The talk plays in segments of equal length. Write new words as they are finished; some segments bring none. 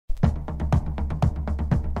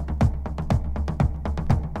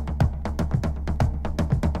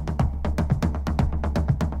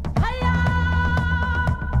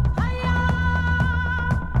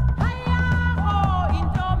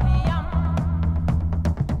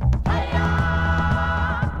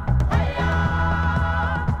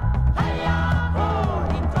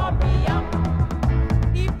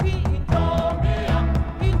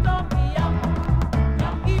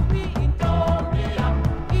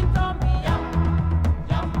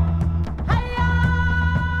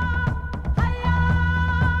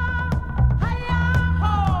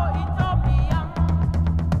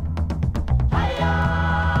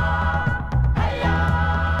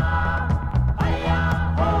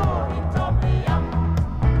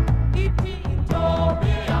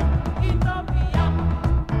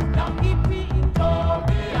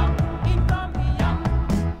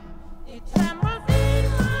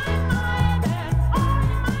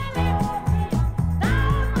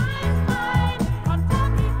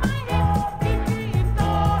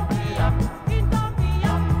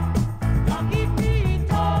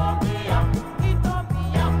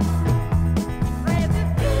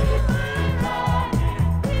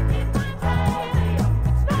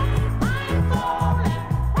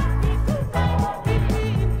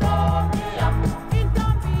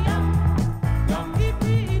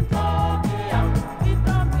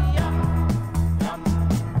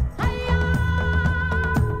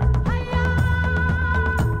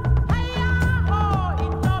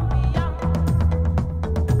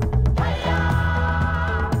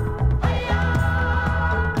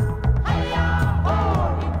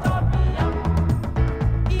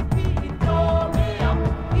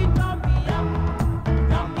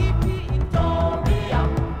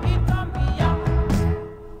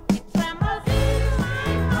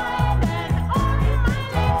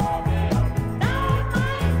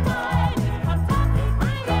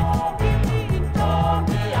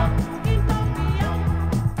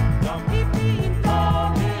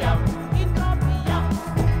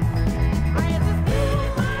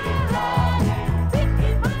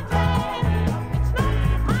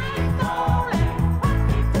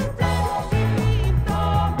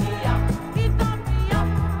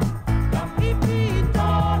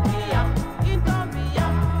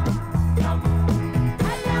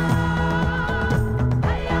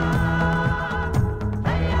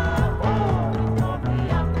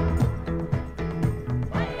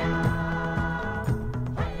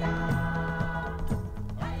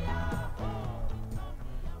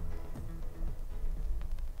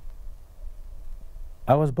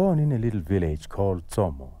I was born in a little village called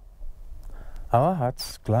TOMBI. Our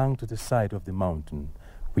huts clung to the side of the mountain,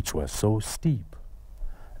 which was so steep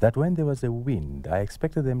that when there was a wind, I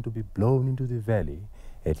expected them to be blown into the valley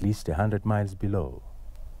at least 100 miles below.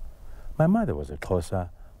 My mother was a Xhosa,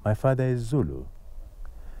 my father is Zulu.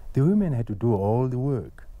 The women had to do all the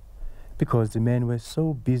work because the men were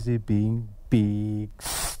so busy being big,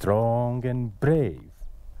 strong, and brave.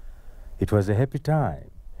 It was a happy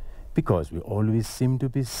time because we always seemed to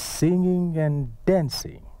be singing and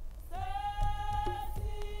dancing.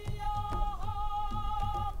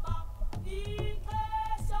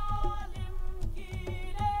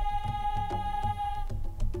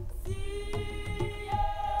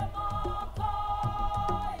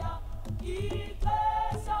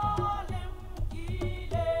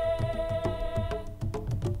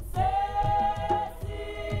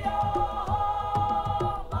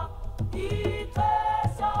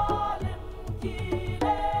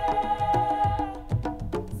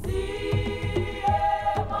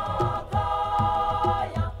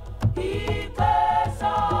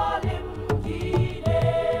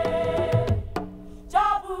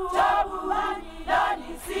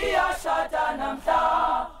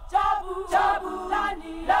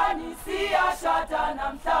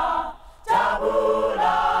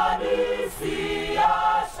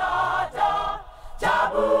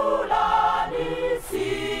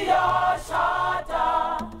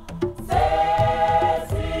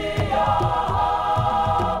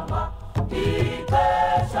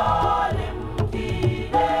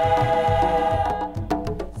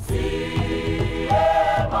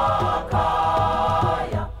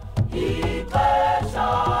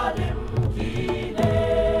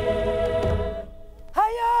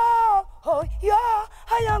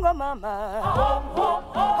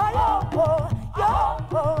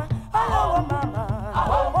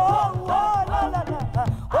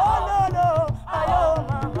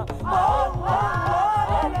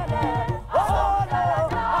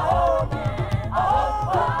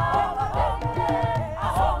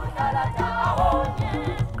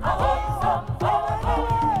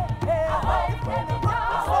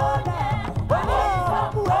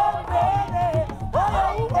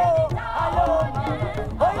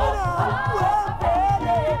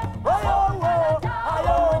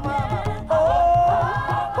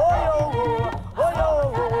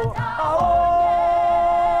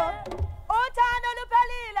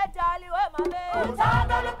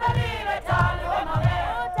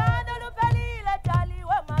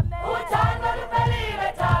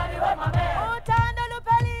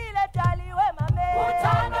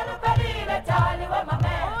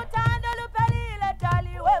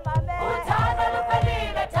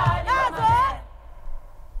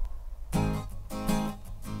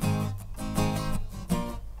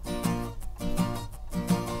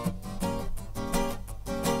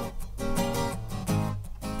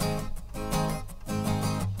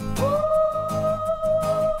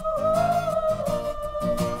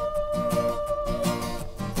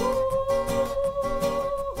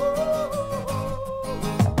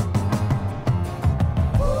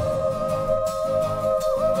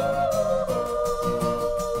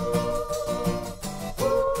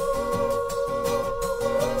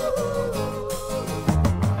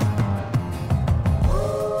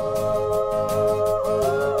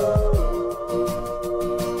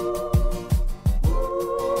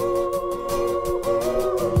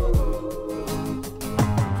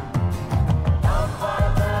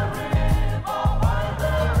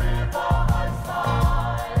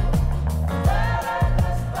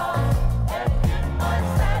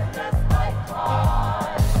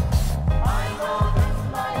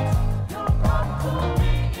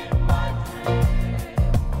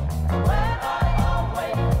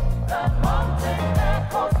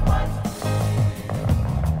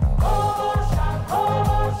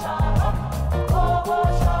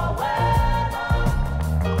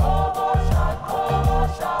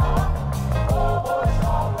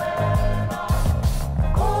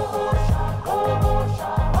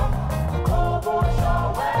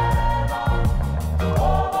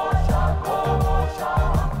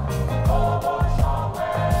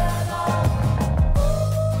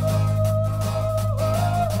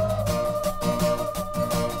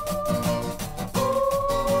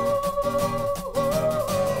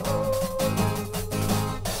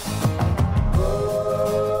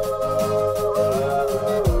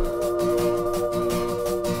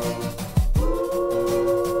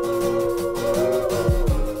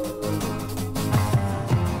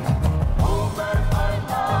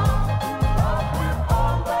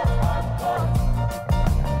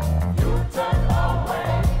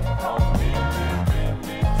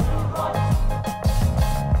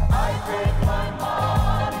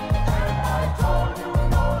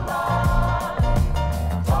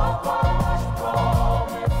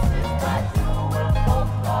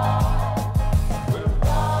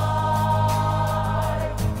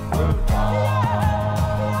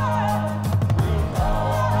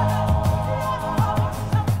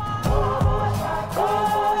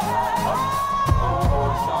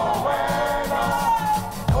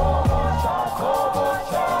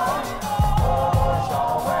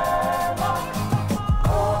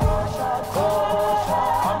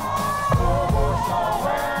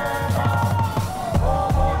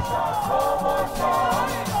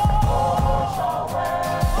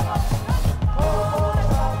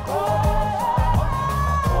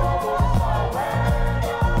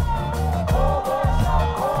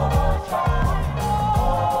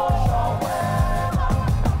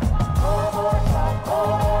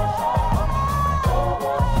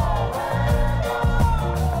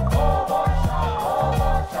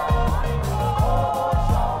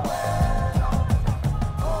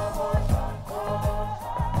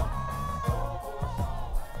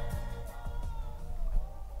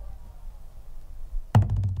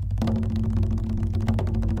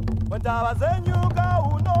 Wentaba zenyuka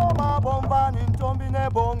unoma bombani intombi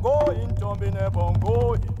nebongo, intombi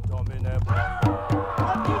nebongo, intombi nebongo.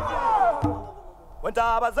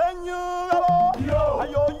 Wentaba zenyuka bo,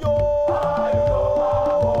 ayo yo,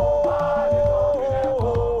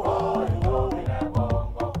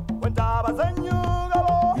 wentaba zenyuka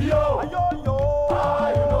bo, ayo yo.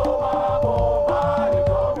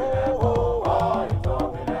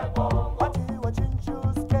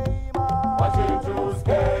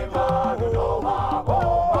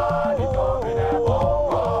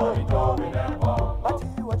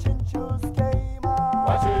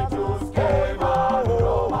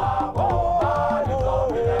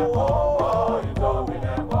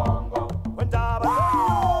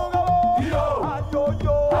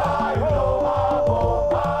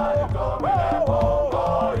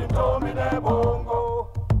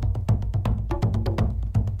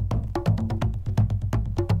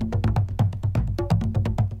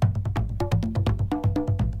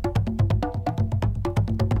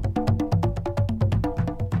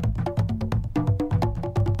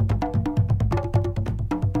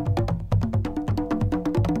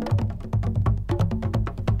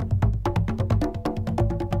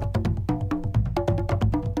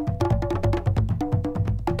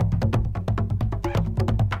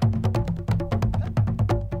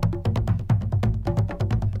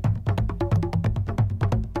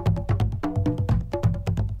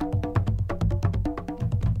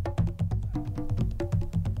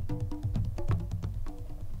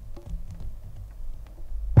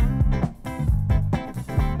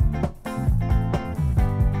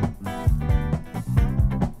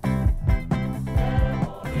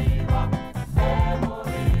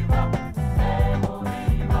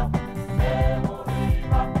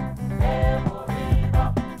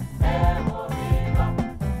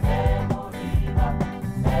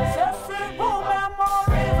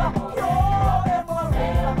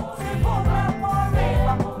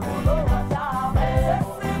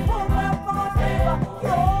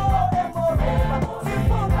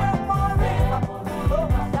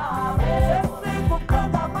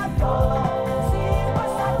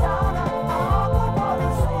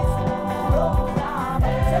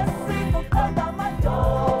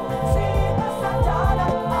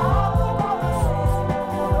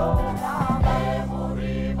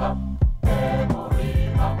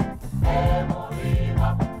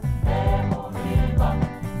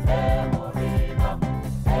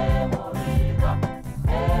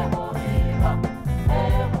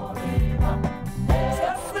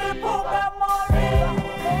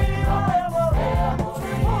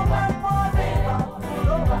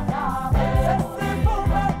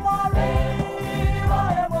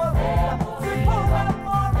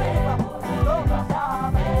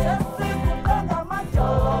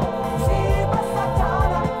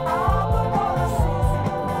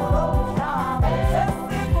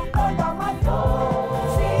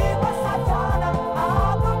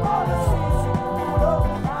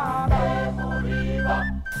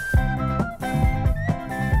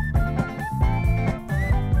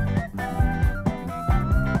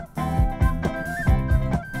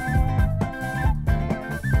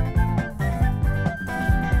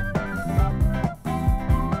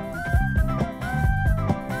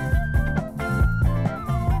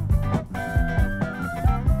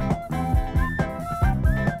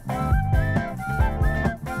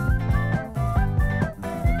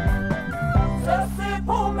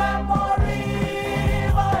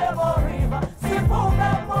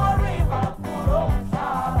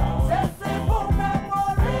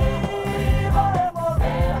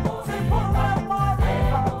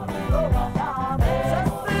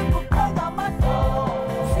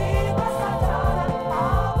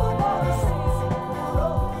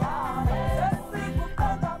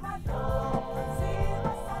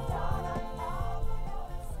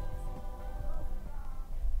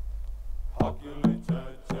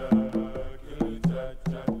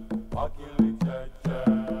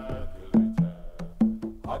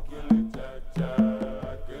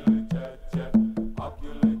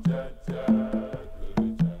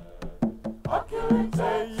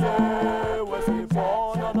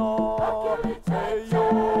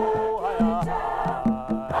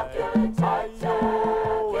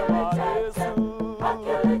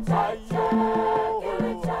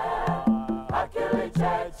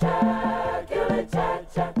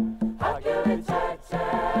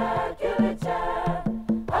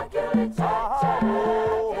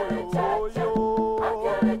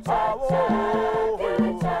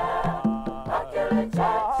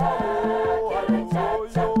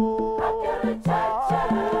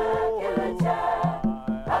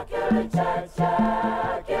 Cha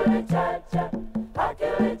cha,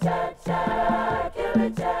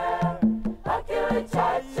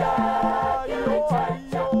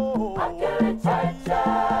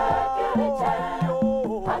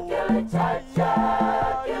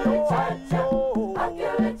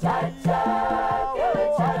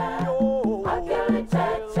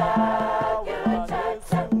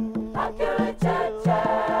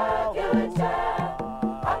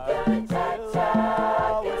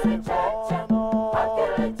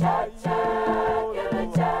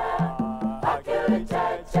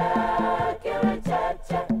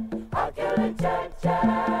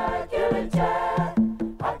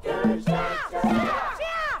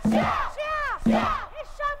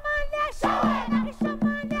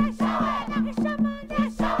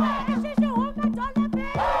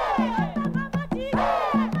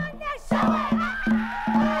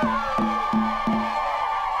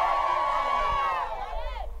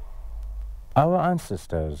 Our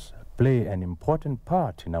ancestors play an important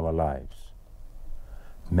part in our lives.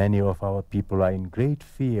 Many of our people are in great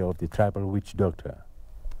fear of the tribal witch doctor.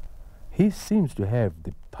 He seems to have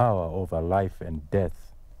the power over life and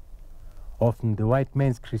death. Often the white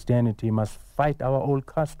man's Christianity must fight our old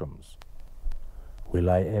customs. Will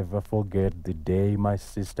I ever forget the day my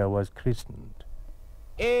sister was christened?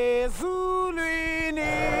 Ezulwini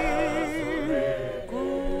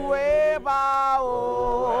kuwebao,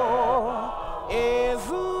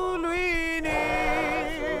 ezulwini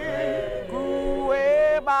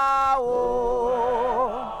kuwebao,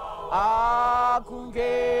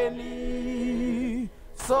 akungeni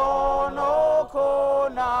sonokona,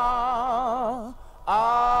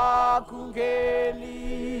 akungeni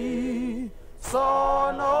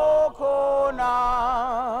sonokona.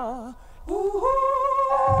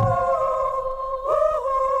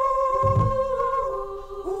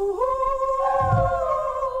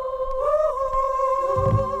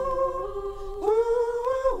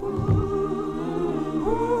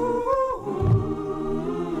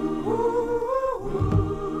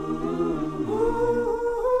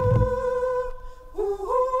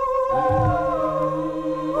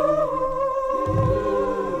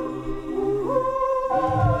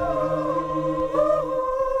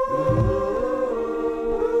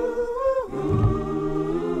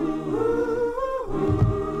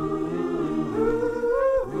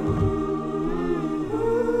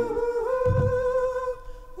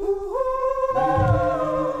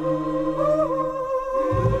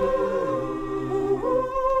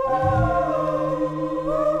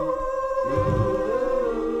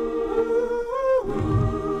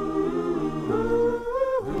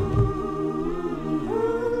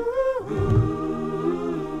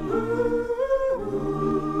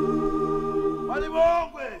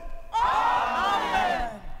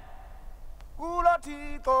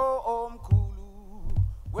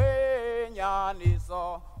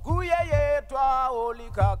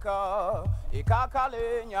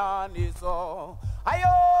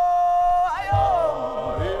 Ayo, ayo,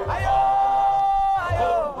 ayo, ayo,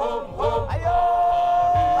 ayo, ayo, ayo,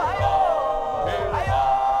 ayo,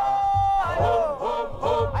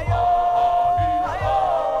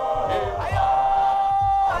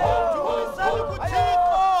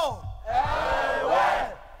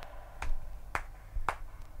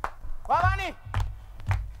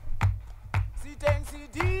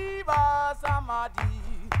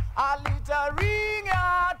 Alitering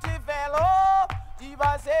at velo,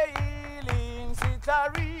 diva sailing,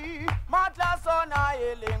 sitari, matlasona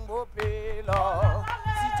eling bopelo.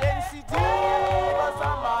 Siteng siti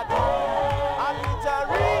basamadi,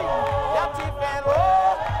 alitering at velo,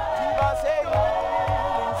 diva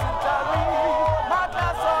sailing, sitari,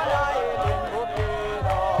 matlasona eling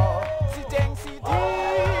bopelo. Siteng siti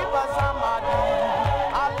basamadi,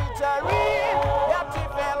 alitering at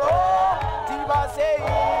velo, diva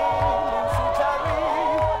sailing.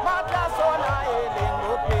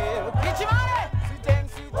 Siteng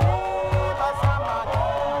siti basamadi,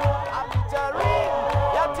 alitering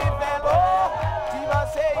yati velo.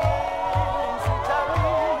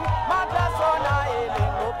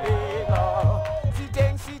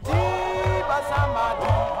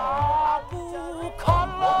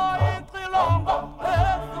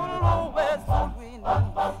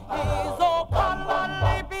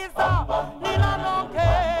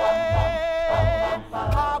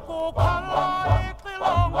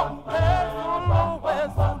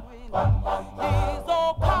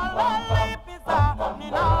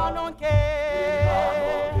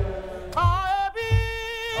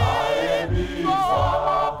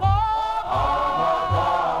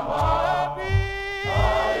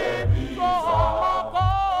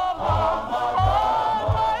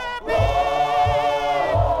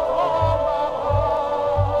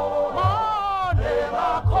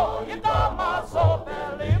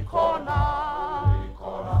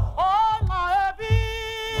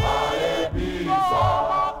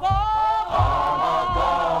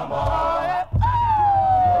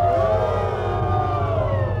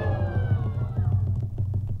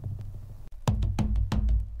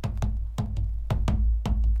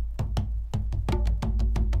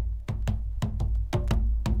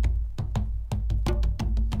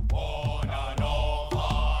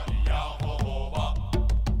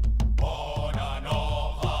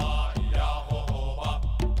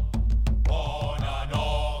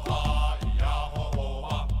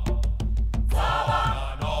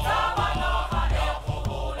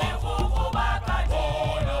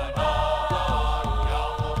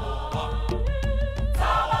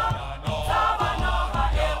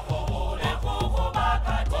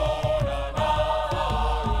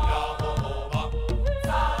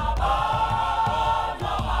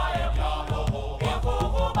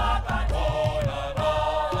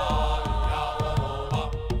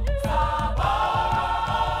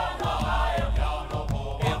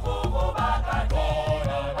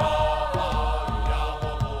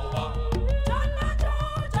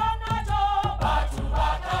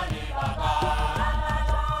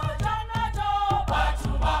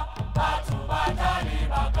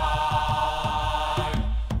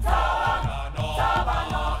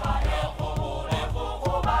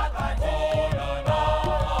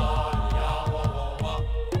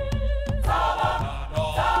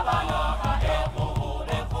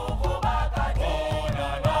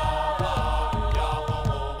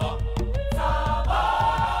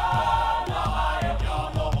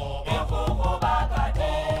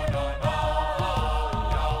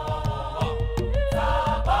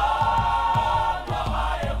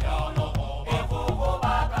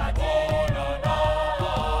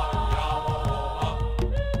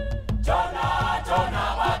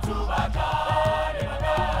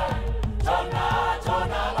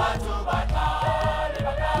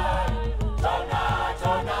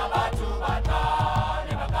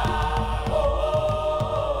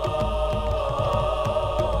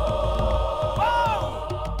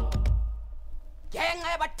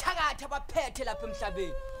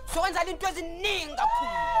 into eziningi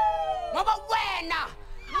kakhulu ngoba wena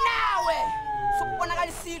nawe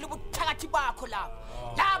sokubonakalisile ubuthakathi bakho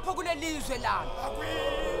lapho kulelizwe lami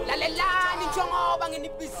lalelani njengoba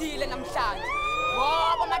nginibizile namhlanje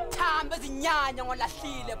ngoba amathambo ezinyanya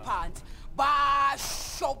ngolahlile phansi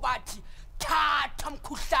basho bathi thatha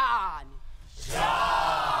mkhuhlane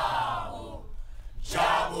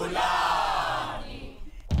jabulani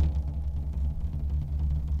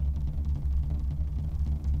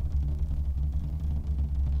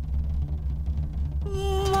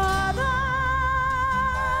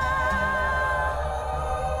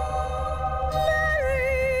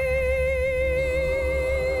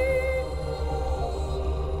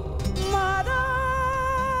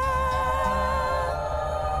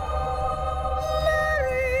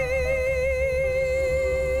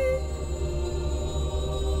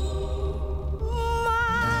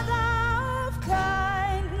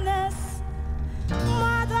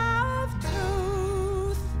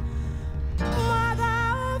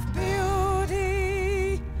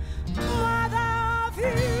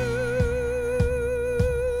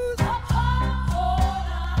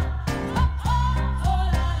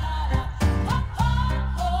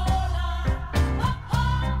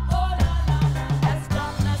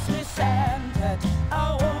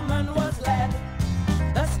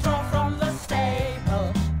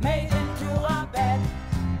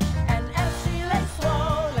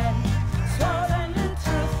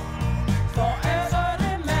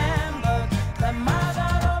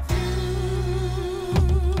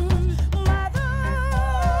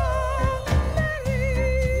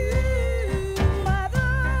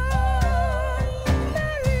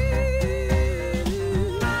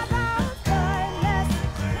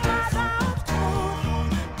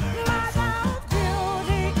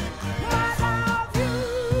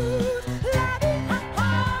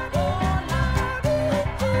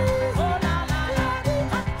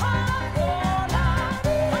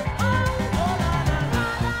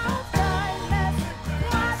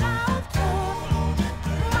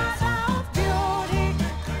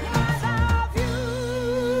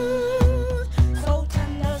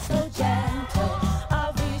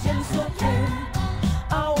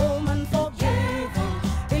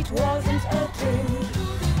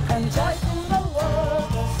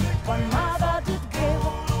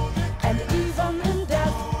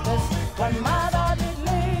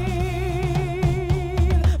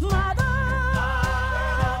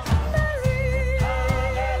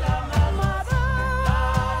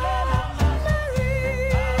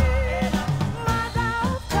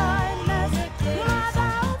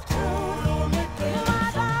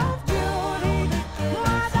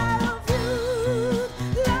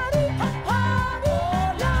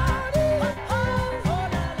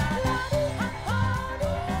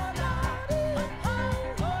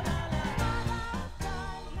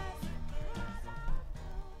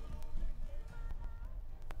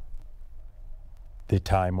The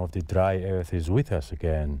time of the dry earth is with us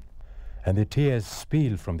again, and the tears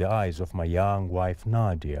spill from the eyes of my young wife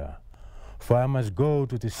Nadia, for I must go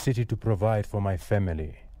to the city to provide for my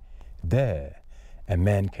family. There, a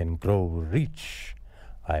man can grow rich,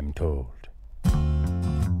 I'm told.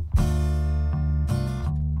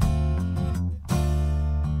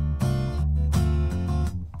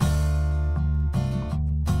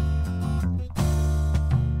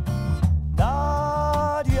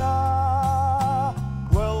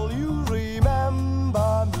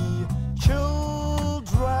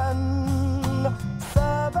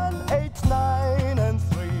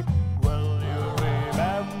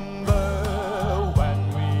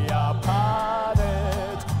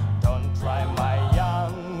 Don't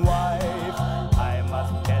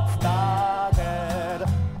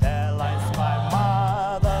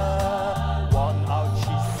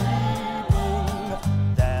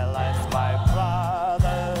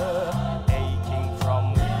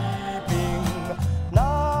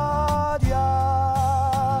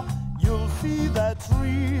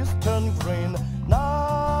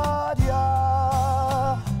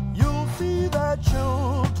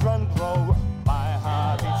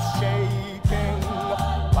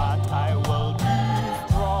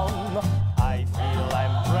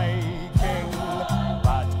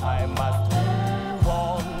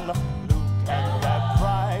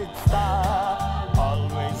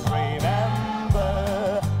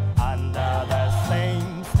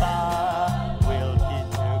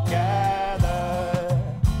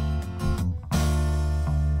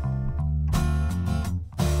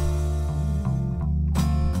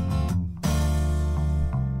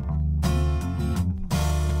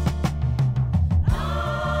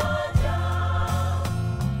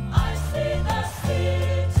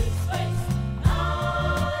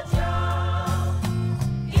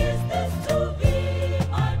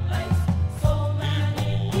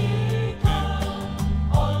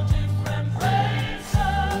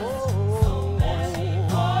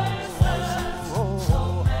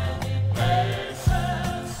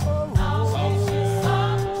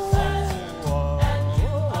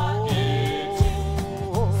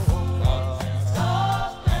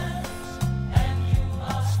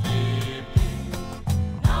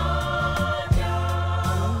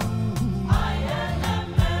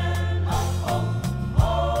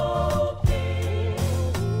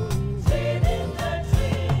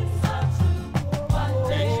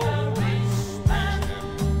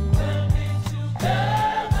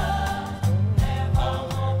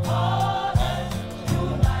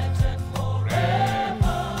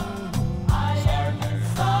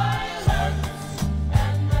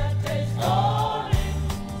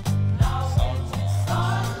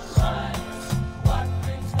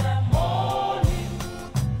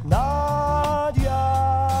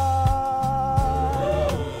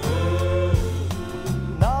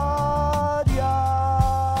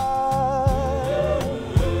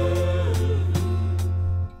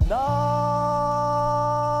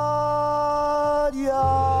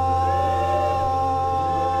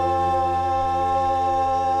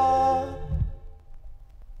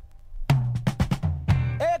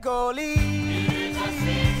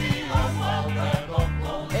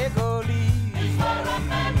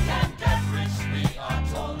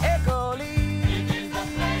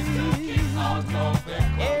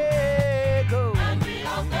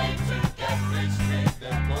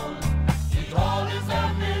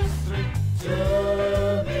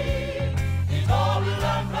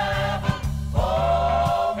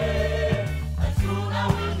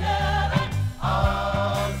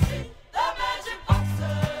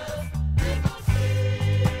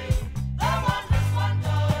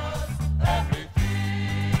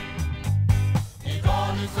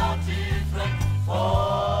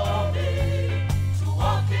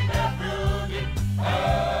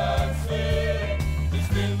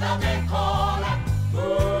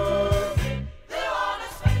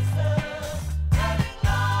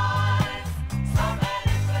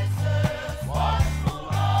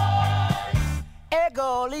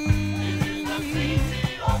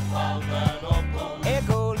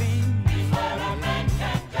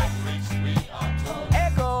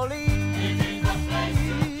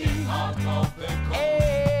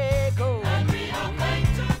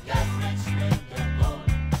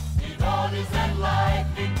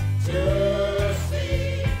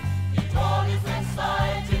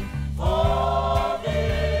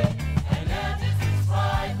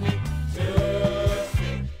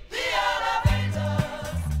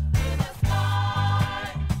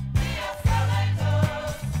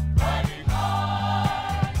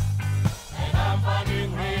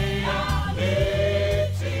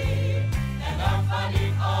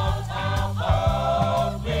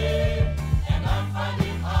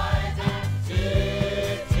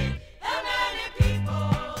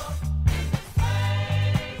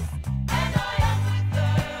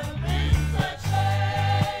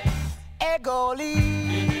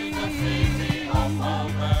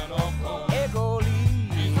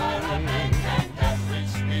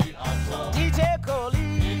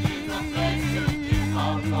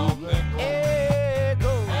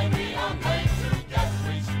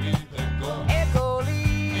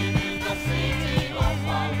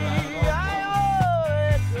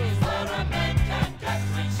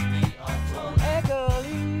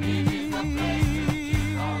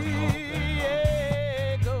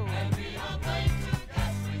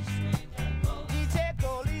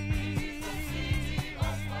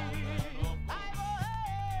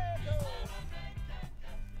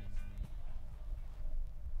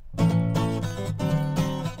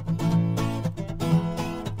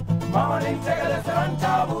nintegele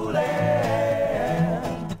serantabule.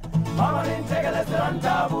 Mama nintegele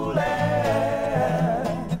serantabule.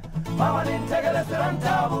 Mama nintegele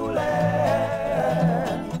serantabule.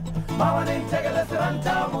 Mama nintegele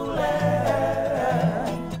serantabule.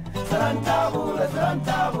 Serantabule,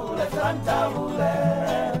 serantabule, serantabule.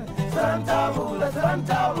 Serantabule,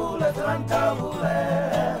 serantabule, serantabule.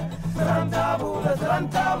 Serantabule,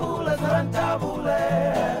 serantabule, serantabule.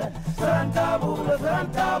 Serantabule,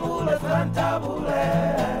 serantabule, serantabule.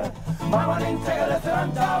 Mama nintegele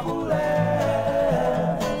serantabule.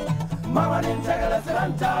 Mama nintegele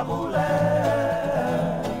serantabule.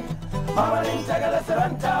 Mama nintegele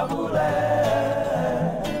serantabule.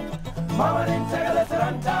 Mama nintegele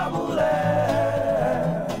serantabule.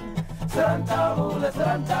 Serantabule,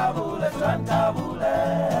 serantabule, serantabule.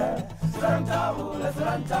 Serantabule,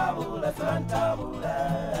 serantabule, serantabule.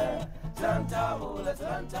 Serantabule,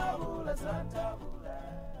 serantabule, serantabule.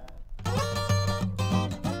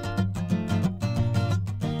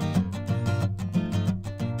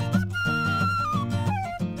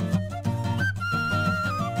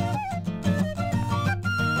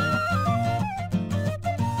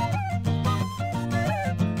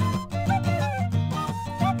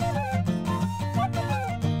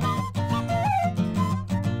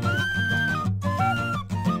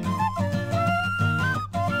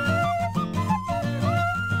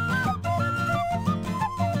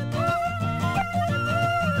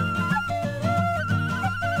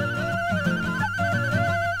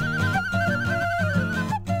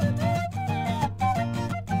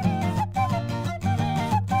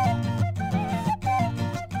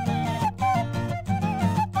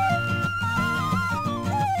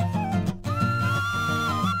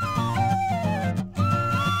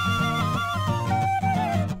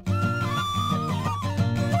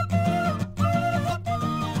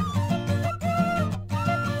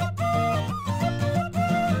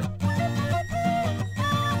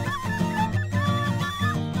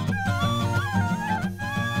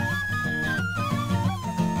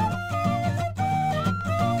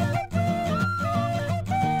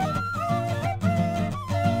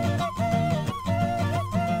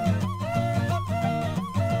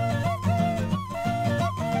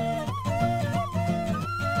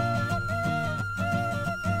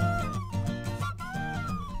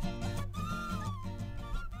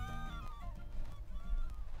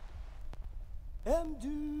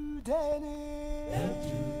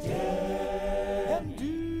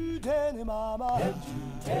 Emdudeni mama,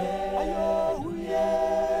 ayo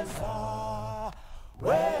uyesa,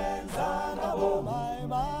 wenza ngabo my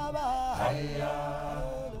mama, aya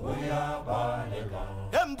uyabaleka.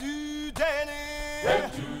 Emdudeni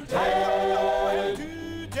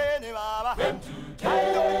mama,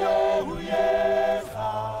 ayo uyesa,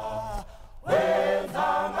 wenza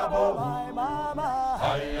ngabo my mama,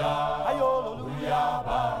 aya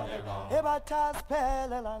uyabaleka.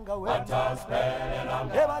 Ebataspelelanga we,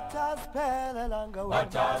 ebataspelelanga we,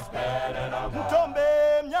 Ntombe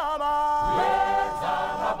mnyama,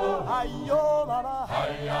 ayo mama,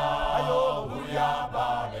 ayo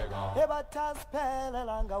uyabaleka.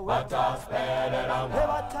 Ebataspelelanga we,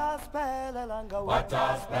 ebataspelelanga we,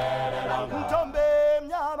 Ntombe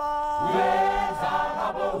mnyama,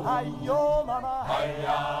 ayo mama,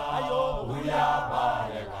 ayo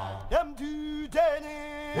uyabaleka. Emdudeni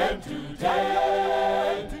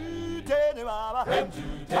mama,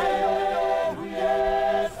 ayo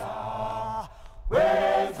uyesa,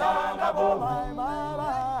 wenza ngabo my mama,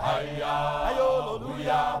 ayo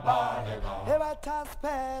uyabaleka.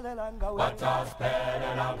 Ebataspelelanga we,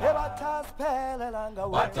 ebataspelelanga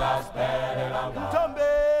we, Ntombe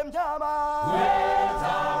mnyama,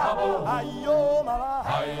 ayo mama,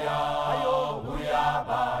 ayo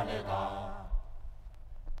uyabaleka.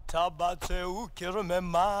 Tabatse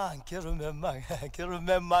ukirumemang, kirumemang,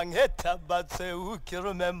 kirumemang, tabatse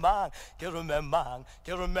ukirumemang, kirumemang,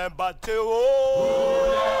 kirumembate o.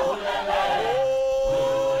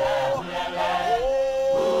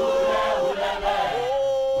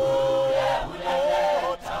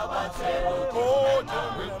 Tabatse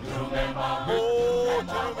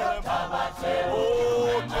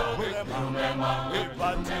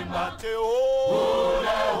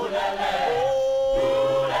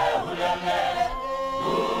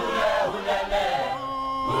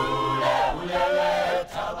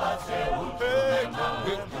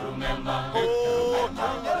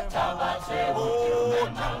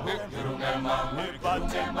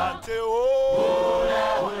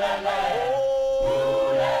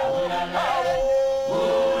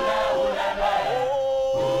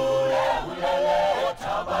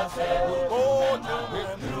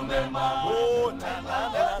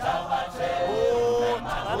Tabatse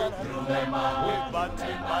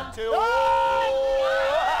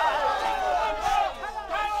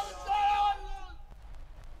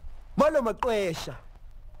Malo maqwesha.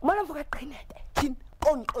 Mwana mvuka qinete. Thini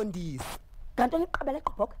onqondisi. Kanti ngiqabele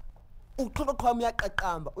eqhubhoka. Uxolo qhwa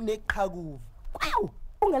uyaqaqamba uneqhakuva. Kwawu,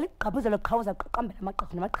 ungaliqhabuzela qhawuza qaqambela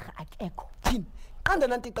amaqhafu namaqhaqa akekho. Thini qanda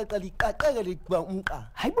nanti iqaqa liqaqeke liqba umqa.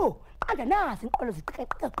 Hayibo, qanda nazi inqolo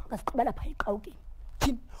ziqeqeqeqa siqibela pha iqawukini.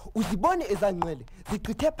 Thini uzibone ezanqele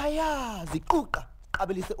ziqithe phaya ziquqa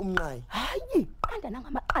qabelise umnqayi. Hayi, qanda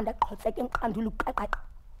nangamaqanda aqhotseke emqandula uqaqaqa.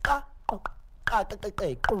 Qa Qoqa,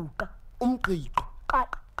 qaqeqeqeqa quqa, umqiqo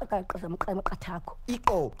qaqaqa zamaqema qathakho.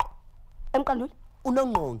 iqoqo Emqandula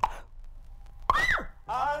unongqongqo.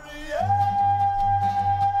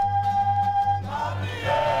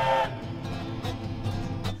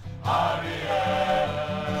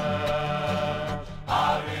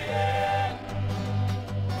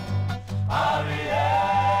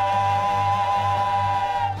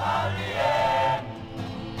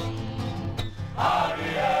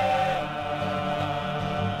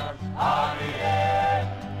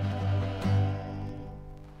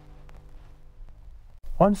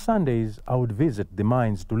 On Sundays, I would visit the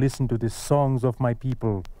mines to listen to the songs of my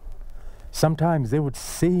people. Sometimes they would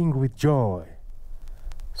sing with joy,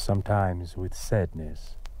 sometimes with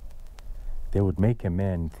sadness. They would make a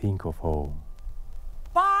man think of home.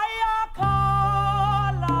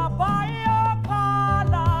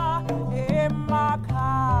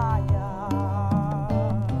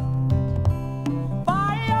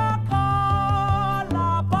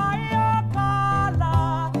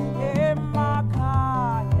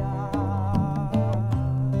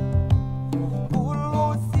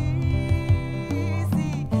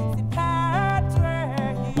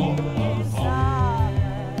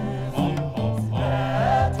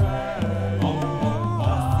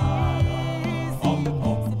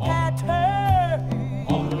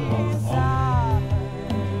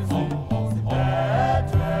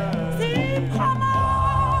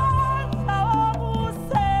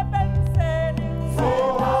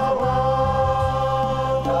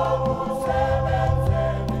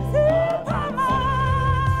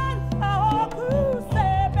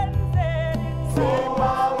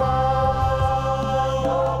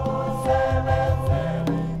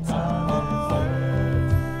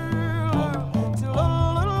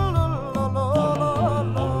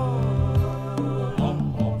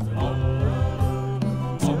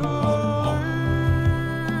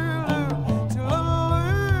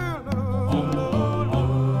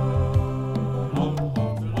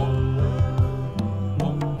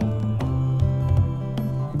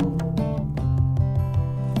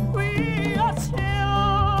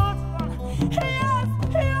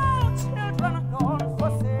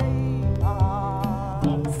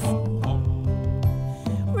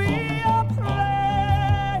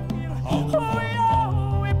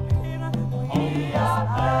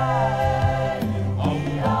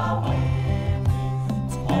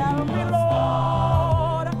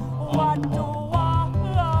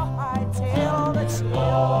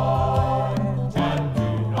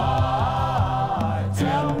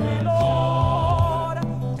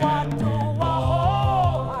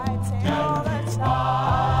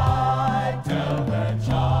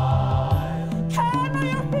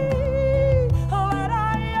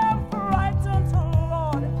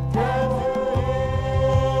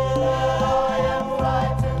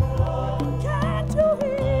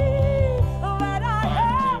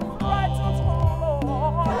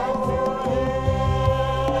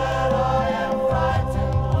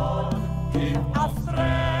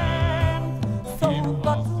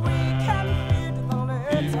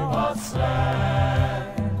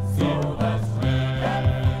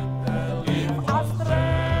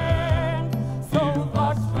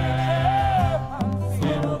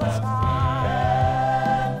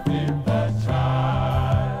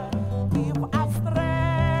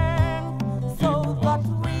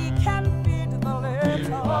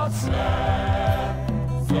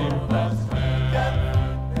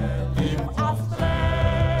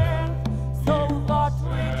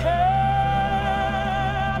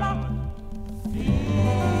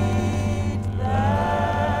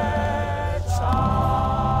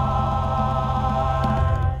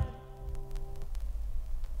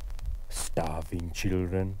 Starving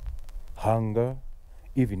children, hunger,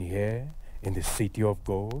 even here in the city of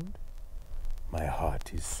gold. My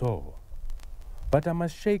heart is sore, but I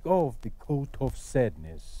must shake off the coat of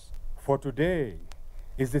sadness. For today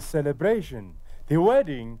is the celebration, the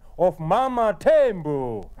wedding of Mama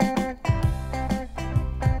Tembo.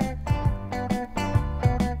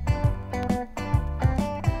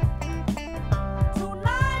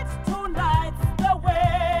 Tonight, the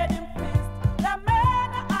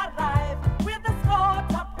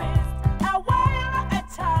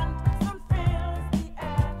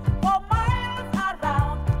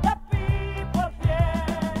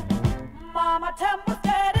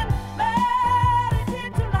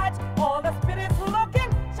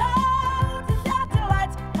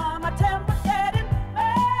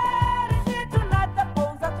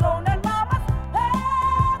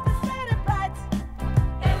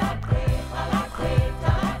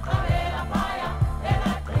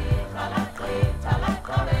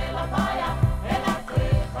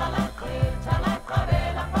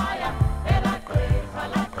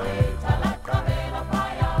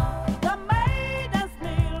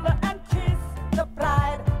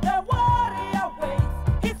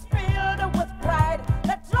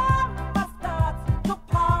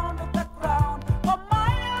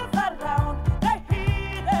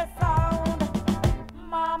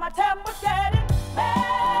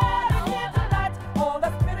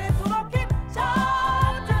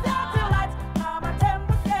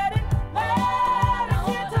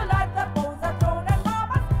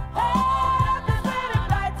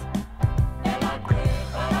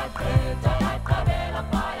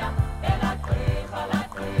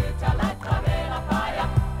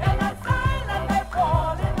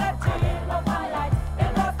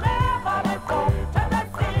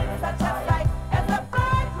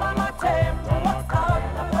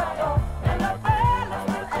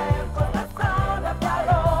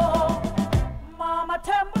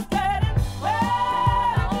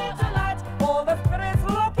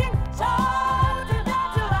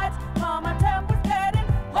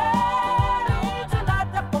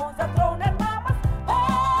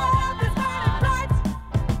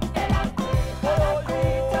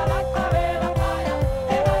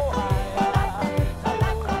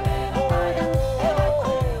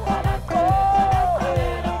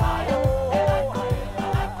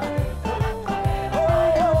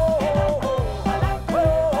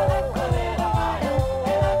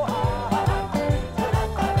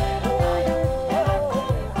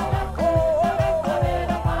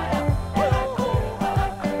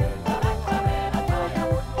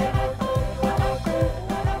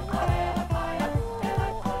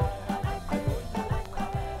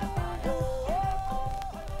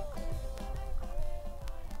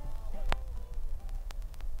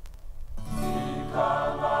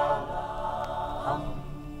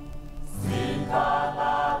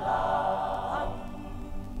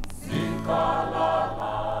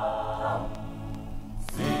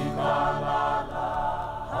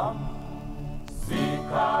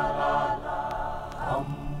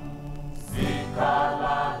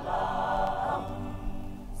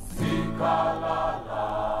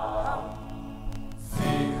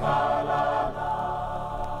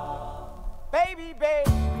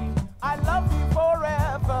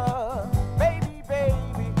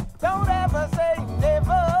ever say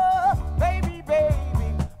never. Baby, baby,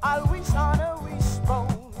 I'll wish on a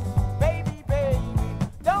wishbone. Baby, baby,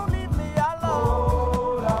 don't leave me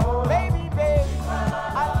alone. Baby, baby,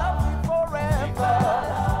 I love you forever.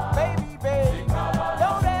 Baby, baby,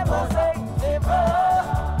 don't ever say never.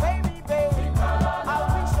 Baby, baby, I'll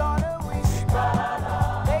wish on a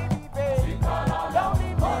wishbone. Baby, baby, don't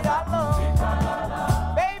leave me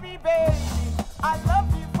alone. Baby, baby, I love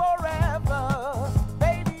you forever.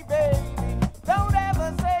 Baby, baby, don't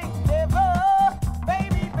ever say never.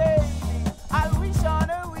 Baby, baby, I'll wish on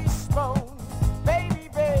a wishbone. Baby,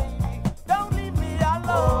 baby, don't leave me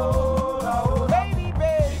alone. Baby,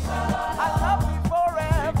 baby, I love you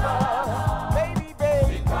forever. Baby,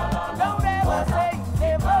 baby, don't ever say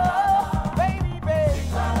never. Baby, baby,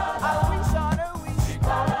 I'll wish on a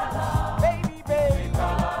wishbone. Baby, baby,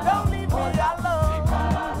 don't leave me alone.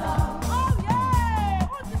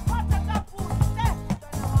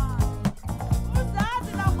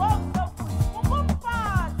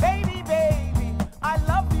 Baby, baby, I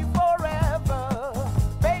love you forever.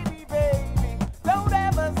 Baby, baby, don't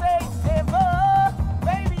ever say never.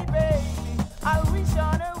 Baby, baby, I'll wish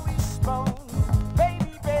on a wishbone.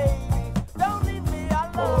 Baby, baby, don't leave me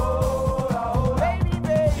alone. Baby,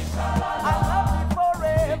 baby, I love you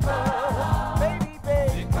forever. Baby,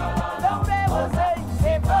 baby, don't ever say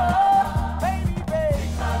never. Baby, baby,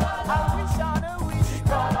 I'll wish on a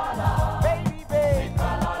wishbone. Baby, baby,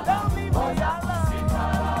 don't leave me alone.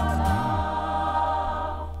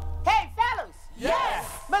 Hey, fellas! Yes.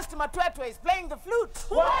 Mr. Matwetwe is playing the flute.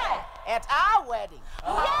 Where? At our wedding.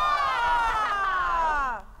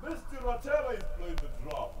 Mr. Rotella is playing the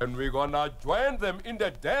drum. And we're gonna join them in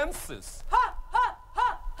the dances.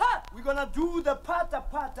 We're gonna do the pata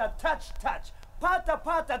pata touch touch. Pata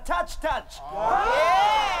pata touch touch.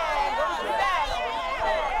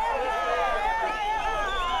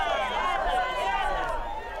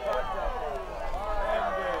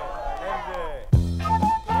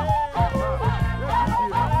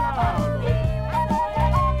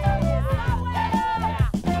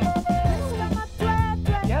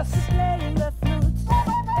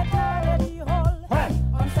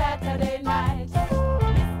 On Saturday night,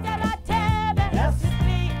 Mr. Atebe is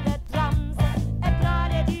playing the drums at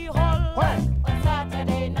Carnegie Hall. On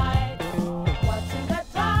Saturday night, watching the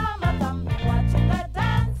drums.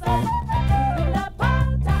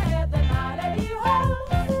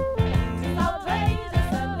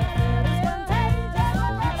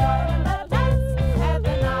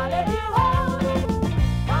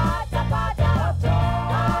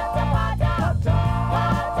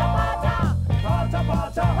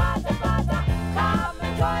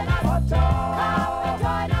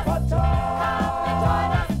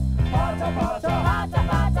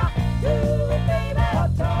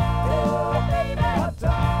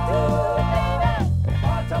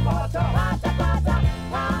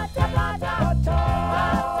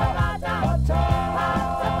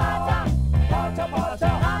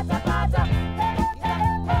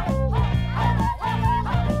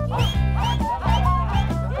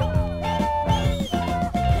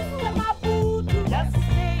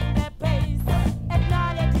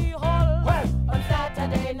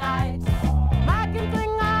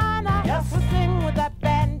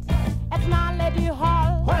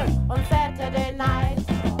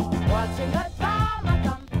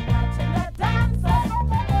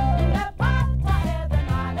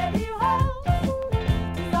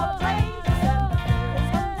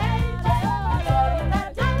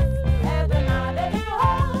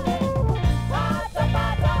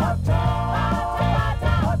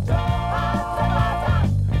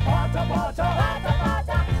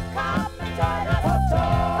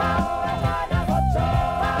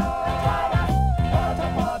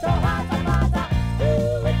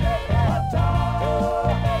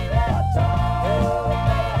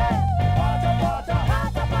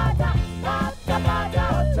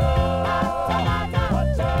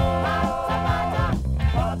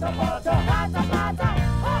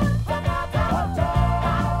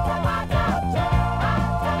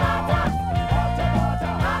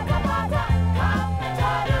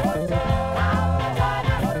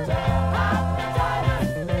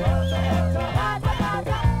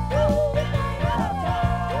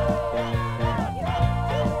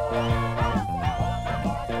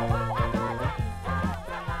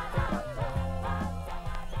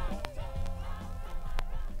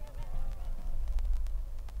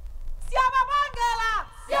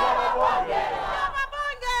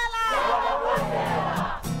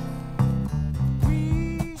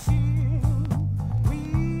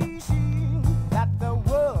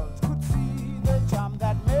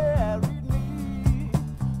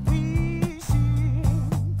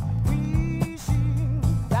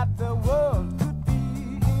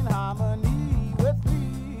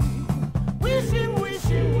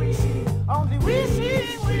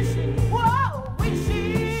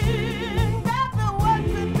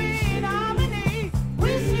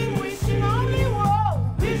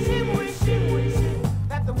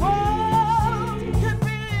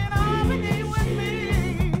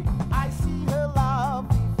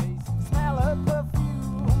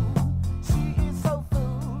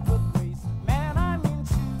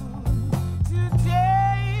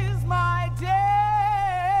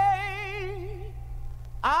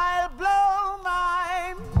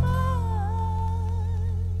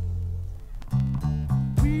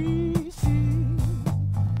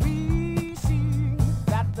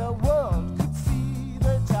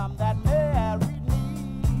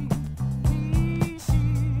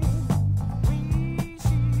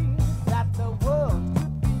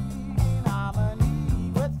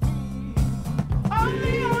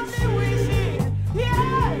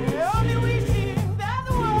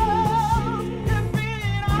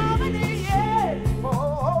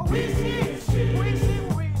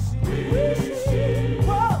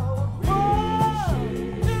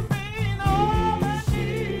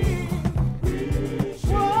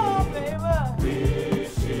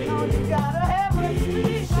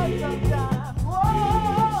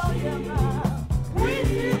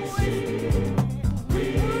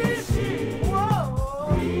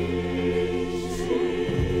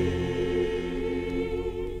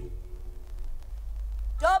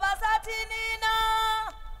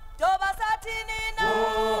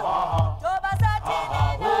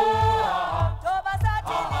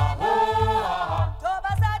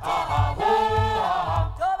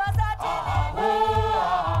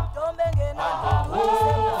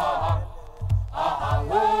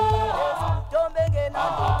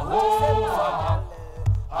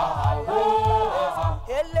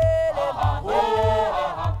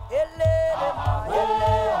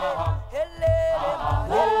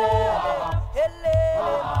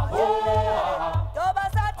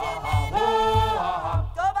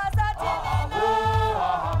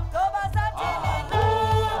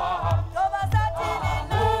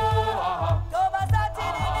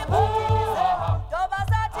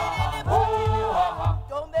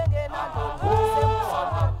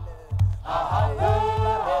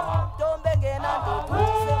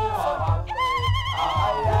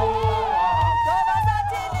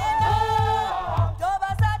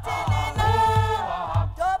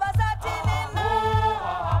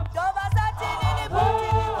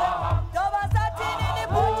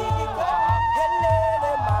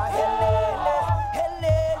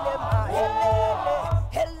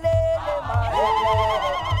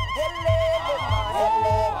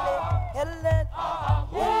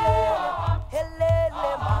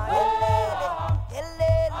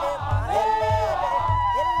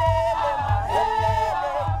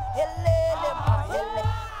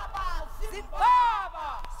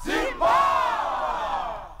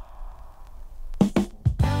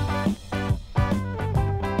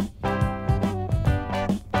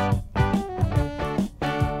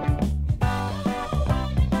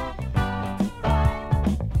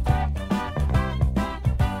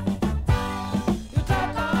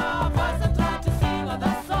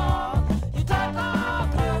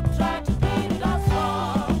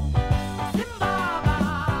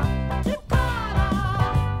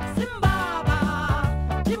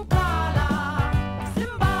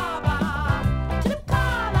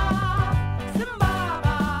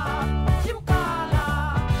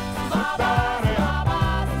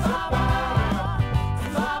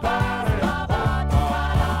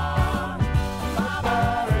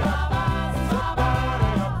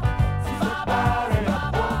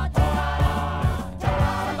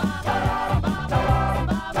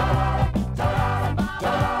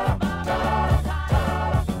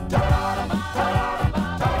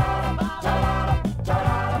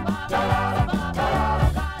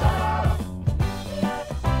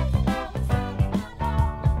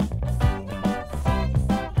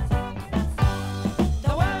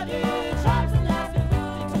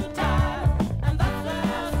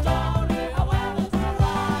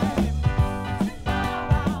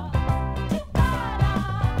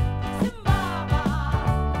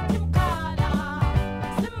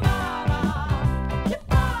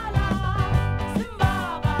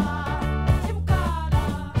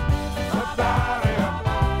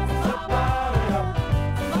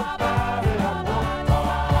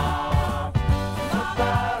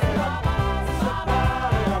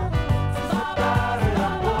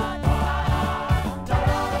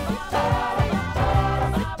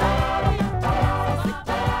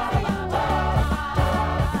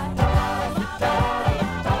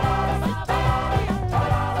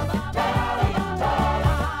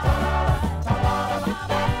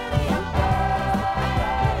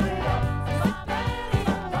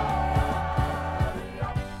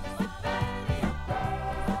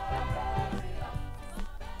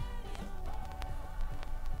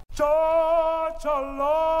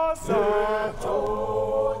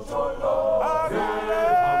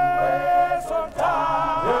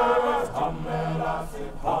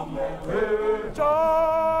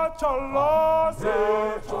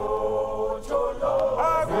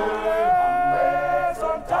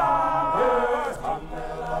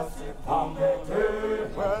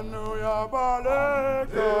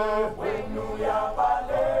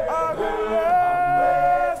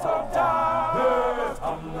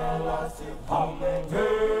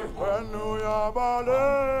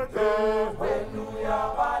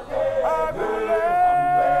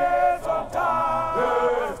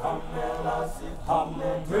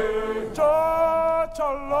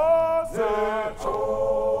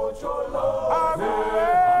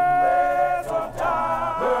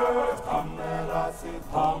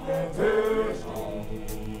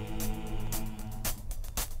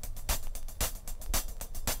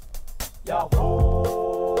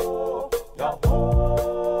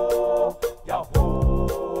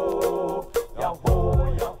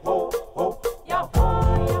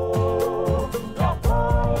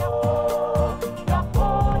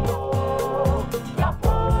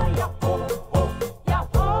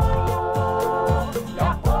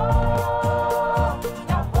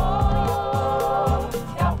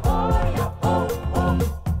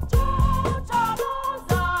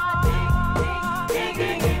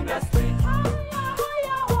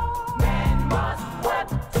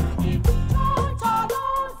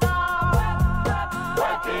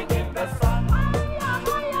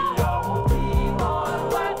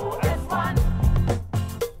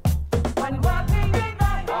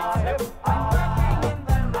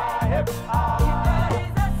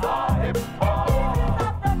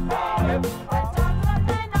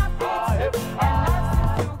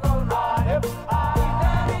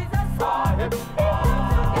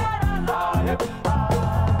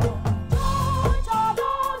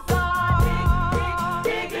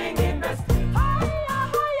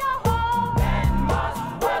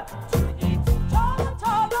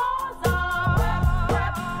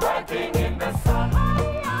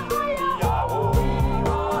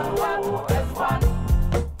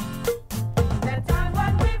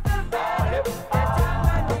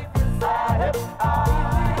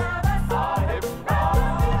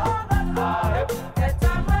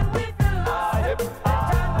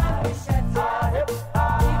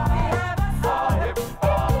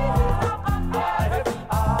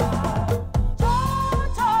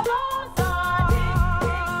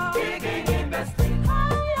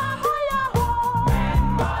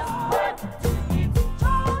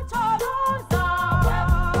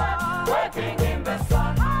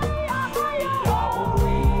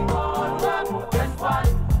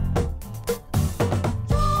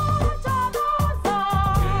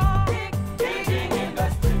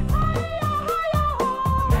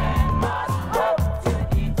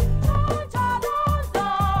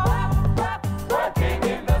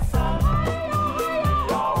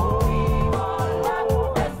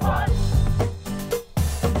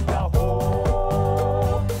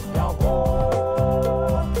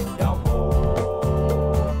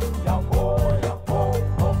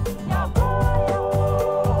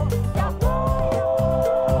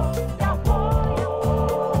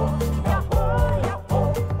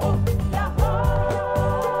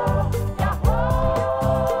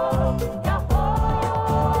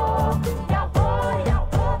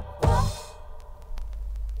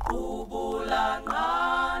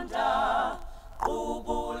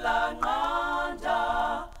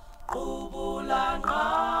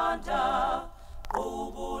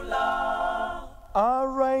 A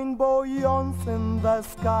rainbow yawns in the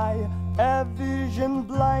sky, a vision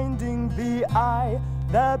blinding the eye,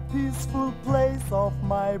 the peaceful place of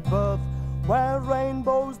my birth, where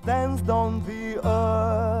rainbows danced on the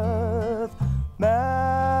earth. Memories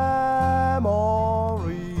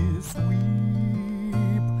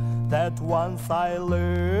sweep that once I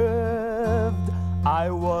lived,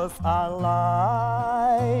 I was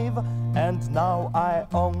alive, and now I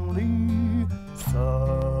only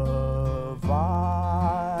survive.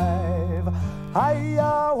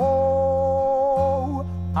 Hi-ya-ho,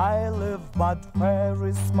 I live, but where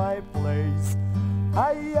is my place?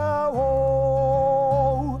 Hi-ya-ho,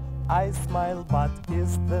 I smile, but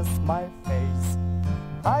is this my face?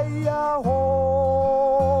 Hi-ya-ho,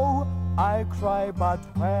 I cry, but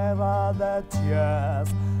where are the tears?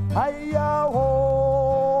 Hi-ya-ho,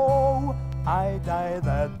 I die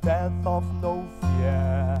the death of no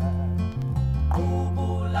fear.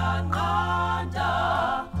 Ubulanganda,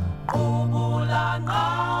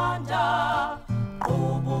 ubulanganda,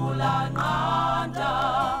 ubulanganda,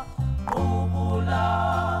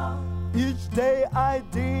 ubula. Each day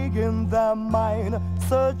the mine,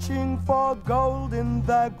 searching for gold in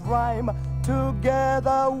the grime.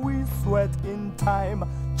 Together we sweat in time,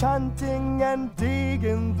 chanting and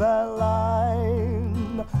digging the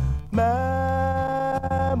line. Memories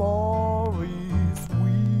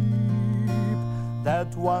weep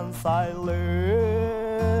that once I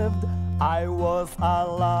lived, I was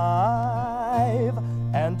alive,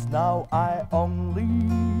 and now I only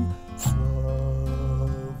survive.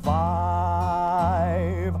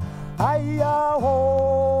 Hi-ya-ho,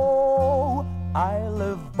 I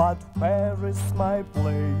live, but where is my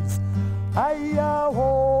place? Hi-ya-ho,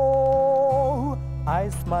 I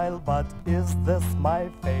smile, but is this my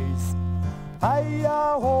face?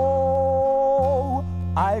 Hi-ya-ho,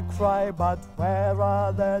 I cry, but where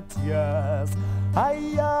are the tears?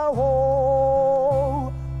 Hi-ya-ho,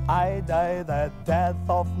 I die the death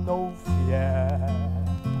of no fear.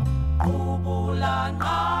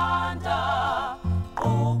 Ubulananda,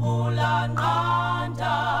 ubulananda,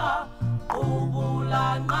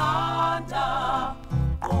 ubulananda,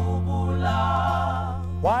 ubula.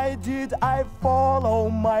 Why did I follow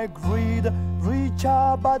my greed,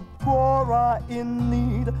 richer but poorer in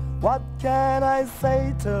need? What can I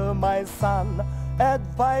say to my son?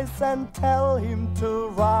 Advise and tell him to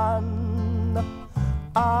run.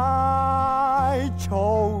 I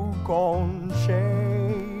choke on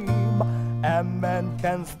shame. A man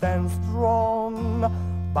can stand strong,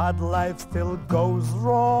 but life still goes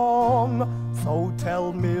wrong. So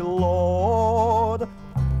tell me, Lord,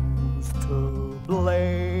 who's to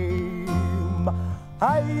blame?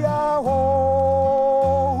 Hi-ya-ho,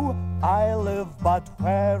 I live, but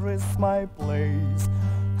where is my place?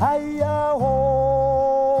 Hi-ya-ho,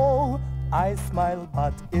 I smile,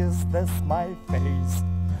 but is this my face?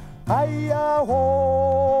 Hi-ya-ho,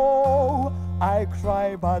 I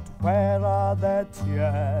cry, but where are the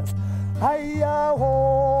tears? Hi-ya-ho,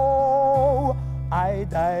 I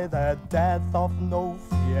die the death of no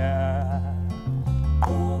fear.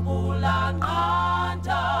 Ubulananda,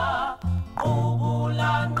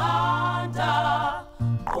 ubulananda,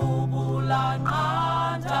 ubulananda,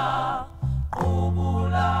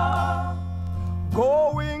 ubula.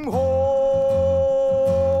 Going home,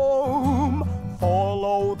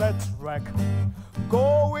 follow the track.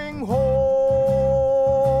 Going home,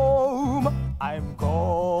 I'm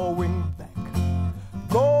going back.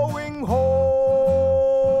 Going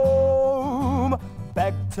home,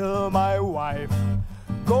 back to my wife.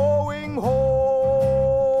 Going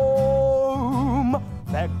home,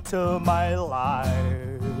 back to my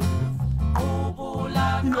life.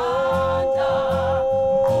 Ubulananda.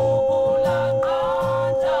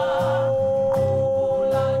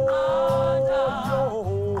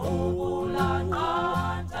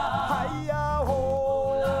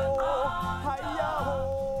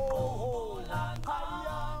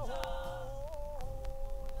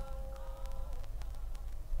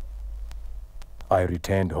 I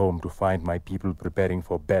returned home to find my people preparing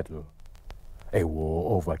for battle. A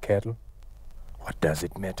war over cattle? What does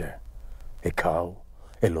it matter? A cow,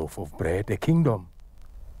 a loaf of bread, a kingdom.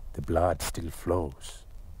 The blood still flows.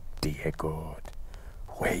 Dear God,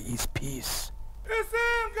 where is peace?